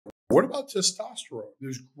What about testosterone?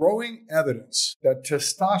 There's growing evidence that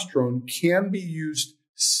testosterone can be used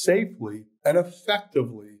safely and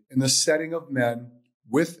effectively in the setting of men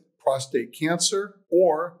with prostate cancer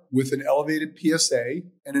or with an elevated PSA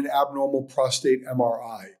and an abnormal prostate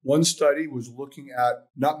MRI. One study was looking at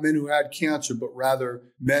not men who had cancer, but rather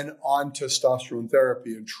men on testosterone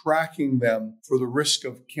therapy and tracking them for the risk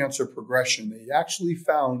of cancer progression. They actually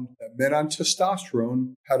found that men on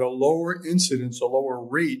testosterone had a lower incidence, a lower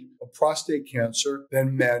rate of prostate cancer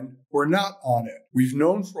than men who are not on it. We've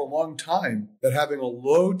known for a long time that having a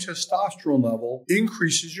low testosterone level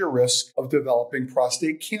increases your risk of developing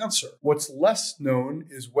prostate cancer. What's less known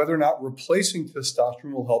is whether or not replacing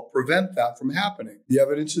testosterone will help prevent that from happening. The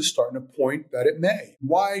evidence is starting to point that it may.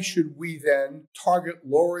 Why should we then target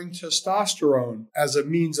lowering testosterone as a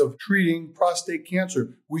means of treating prostate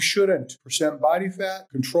cancer? We shouldn't. Percent body fat,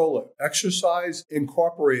 control it. Exercise,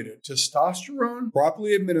 incorporate it. Testosterone,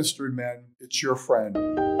 properly administered, men, it's your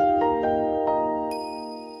friend.